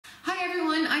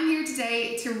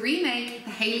today to remake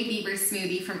the Hailey Bieber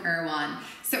smoothie from Erewhon.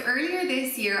 So earlier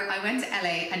this year, I went to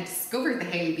LA and discovered the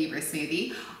Hailey Bieber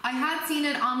smoothie. I had seen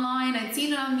it online, I'd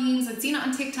seen it on memes, I'd seen it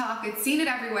on TikTok, I'd seen it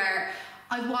everywhere.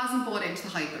 I wasn't bought into the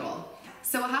hype at all.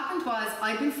 So what happened was,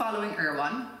 I'd been following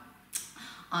Erewhon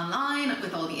online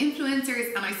with all the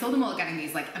influencers, and I saw them all getting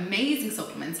these like amazing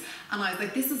supplements, and I was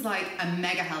like, this is like a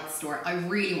mega health store. I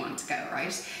really want to go,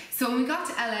 right? So when we got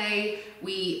to LA,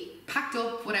 we packed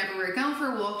up whatever, we were going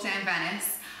for a walk down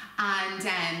Venice,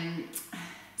 and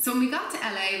so when we got to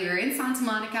LA, we were in Santa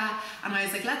Monica, and I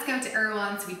was like, let's go to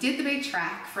Erewhon. So we did the big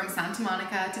trek from Santa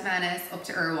Monica to Venice up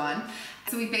to Erewhon.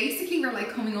 So we basically were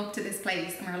like coming up to this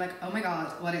place, and we were like, oh my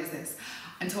God, what is this?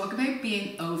 And talk about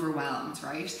being overwhelmed,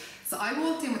 right? So I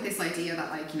walked in with this idea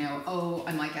that like, you know, oh,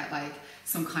 I might get like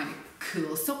some kind of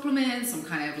cool supplements, some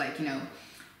kind of like, you know,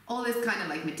 all this kind of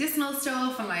like medicinal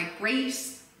stuff and like great,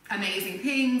 amazing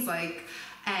things like,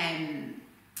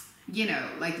 you know,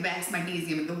 like the best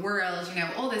magnesium in the world, you know,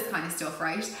 all this kind of stuff,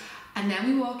 right? And then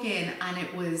we walk in and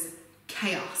it was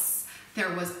chaos.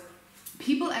 There was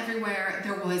people everywhere.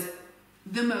 There was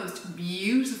the most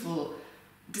beautiful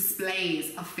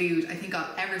displays of food I think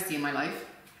I've ever seen in my life.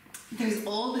 There's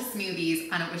all the smoothies,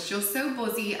 and it was just so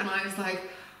buzzy, and I was like,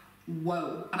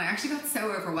 whoa. And I actually got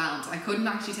so overwhelmed, I couldn't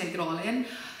actually take it all in.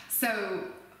 So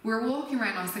we're walking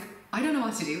around, and I was like, I don't know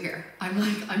what to do here.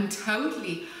 I'm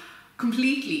totally,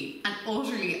 completely and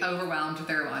utterly overwhelmed with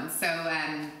Erewhon. So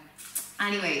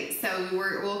anyway, so we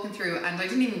were walking through, and I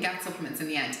didn't even get supplements in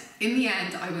the end. In the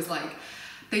end, I was like,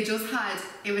 they just had,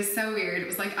 it was so weird, it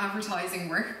was like advertising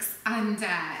works, and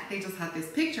they just had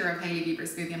this picture of Hailey Bieber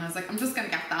smoothie, and I was like, I'm just gonna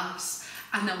get that,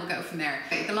 and then we'll go from there.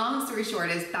 Okay, the long story short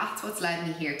is, that's what's led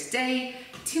me here today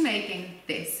to making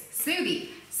this smoothie.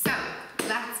 So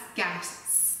let's get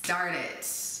started.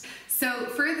 So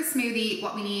for the smoothie,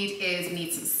 what we need is, we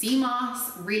need some sea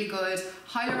moss, really good,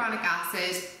 hyaluronic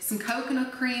acid, some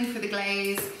coconut cream for the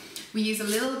glaze. We use a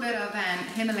little bit of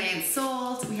Himalayan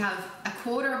salt. We have a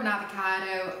quarter of an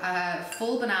avocado, a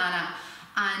full banana,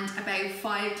 and about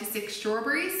 5 to 6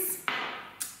 strawberries.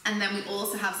 And then we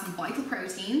also have some vital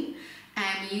protein.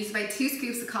 And we use about 2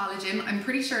 scoops of collagen. I'm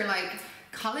pretty sure like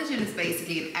collagen is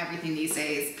basically in everything these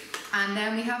days. And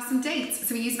then we have some dates.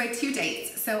 So we use about 2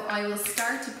 dates. So I will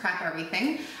start to prep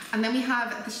everything. And then we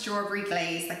have the strawberry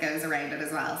glaze that goes around it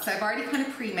as well. So I've already kind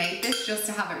of pre-made this just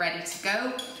to have it ready to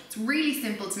go. It's really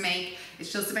simple to make.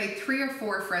 It's just about 3 or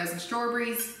 4 frozen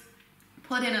strawberries.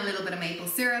 Put in a little bit of maple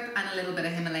syrup and a little bit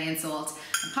of Himalayan salt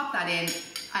and pop that in.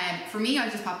 For me, I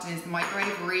just popped it into the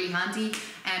microwave, really handy.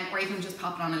 Or you can just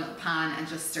pop it on a little pan and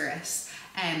just stir it.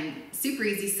 Super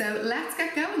easy. So let's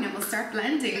get going and we'll start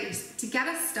blending. To get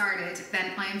us started,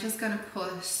 then I am just going to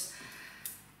put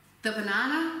the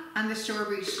banana and the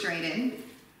strawberries straight in.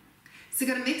 So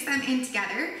I'm going to mix them in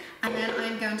together, and then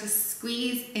I'm going to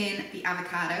squeeze in the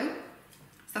avocado.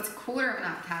 So that's a quarter of an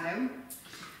avocado.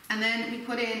 And then we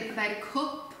put in about a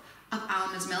cup of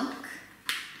almond milk.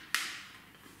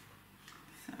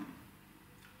 So,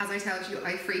 as I told you,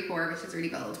 I free pour, which is really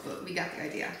bold, but we get the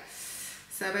idea.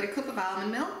 So about a cup of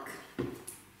almond milk.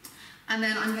 And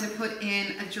then I'm going to put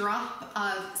in a drop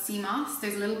of sea moss.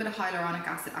 There's a little bit of hyaluronic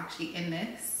acid actually in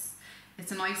this.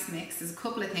 It's a nice mix. There's a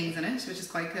couple of things in it, which is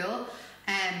quite cool.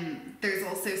 There's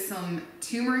also some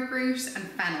turmeric root and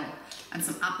fennel and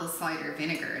some apple cider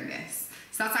vinegar in this.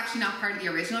 So that's actually not part of the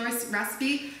original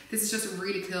recipe. This is just a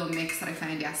really cool mix that I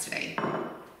found yesterday.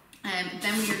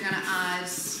 Then we are going to add 2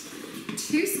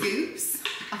 scoops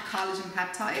of collagen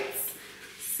peptides.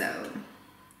 So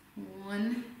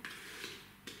 1,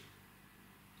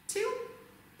 2.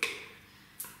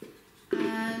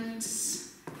 And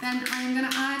then I'm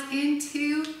going to add in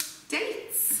 2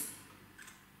 dates.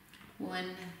 1,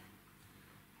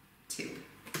 2.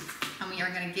 And we are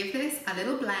going to give this a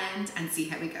little blend and see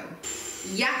how we go.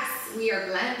 Yes, we are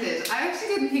blended. I actually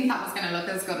didn't think that was going to look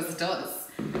as good as it does.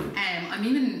 I'm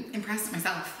even impressed with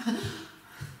myself.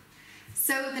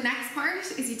 So the next part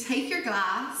is you take your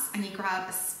glass and you grab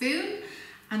a spoon,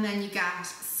 and then you get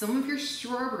some of your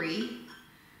strawberry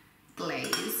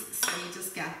glaze. So you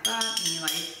just get that and you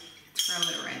like throw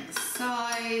it around the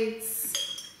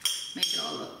sides, make it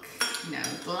all look, you know,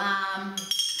 glam.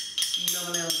 You love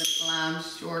a little bit of glam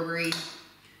strawberry.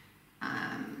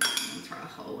 And throw a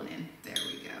whole one in. There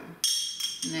we go.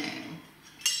 Now,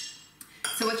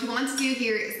 so what you want to do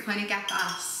here is kind of get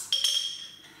that,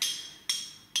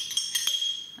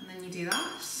 and then you do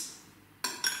that.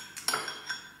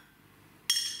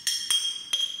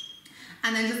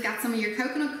 And then just get some of your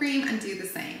coconut cream and do the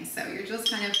same. So you're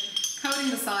just kind of coating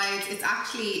the sides. It's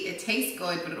actually, it tastes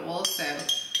good, but it also,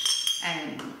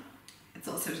 it's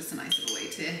also just a nice little way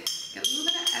to get a little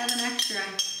bit of an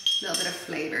A little bit of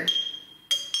flavour.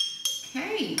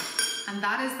 Okay, and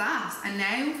that is that. And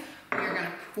now we're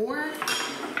gonna pour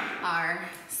our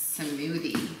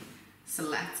smoothie. So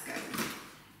let's go.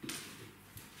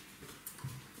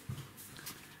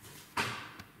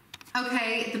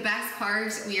 Okay, the best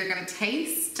part, we are gonna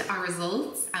taste our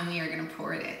results and we are gonna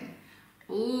pour it in.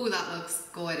 Ooh, that looks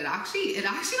good. It actually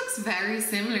looks very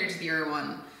similar to the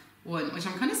Erewhon one, which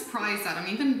I'm kind of surprised at. I'm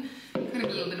even kind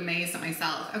of a little bit amazed at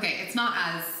myself. Okay, it's not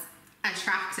as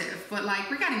attractive, but like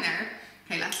we're getting there.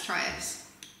 Okay, let's try it.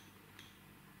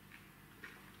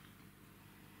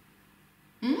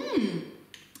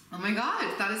 Oh my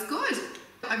god, that is good.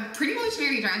 I've pretty much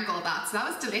nearly drank all that, so that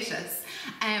was delicious.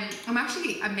 I'm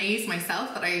actually amazed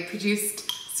myself that I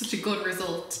produced such a good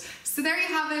result. So there you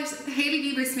have it, the Hailey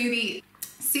Bieber smoothie.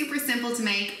 Super simple to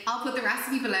make. I'll put the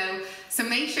recipe below, so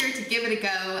make sure to give it a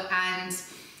go and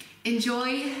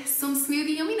enjoy some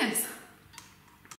smoothie yumminess.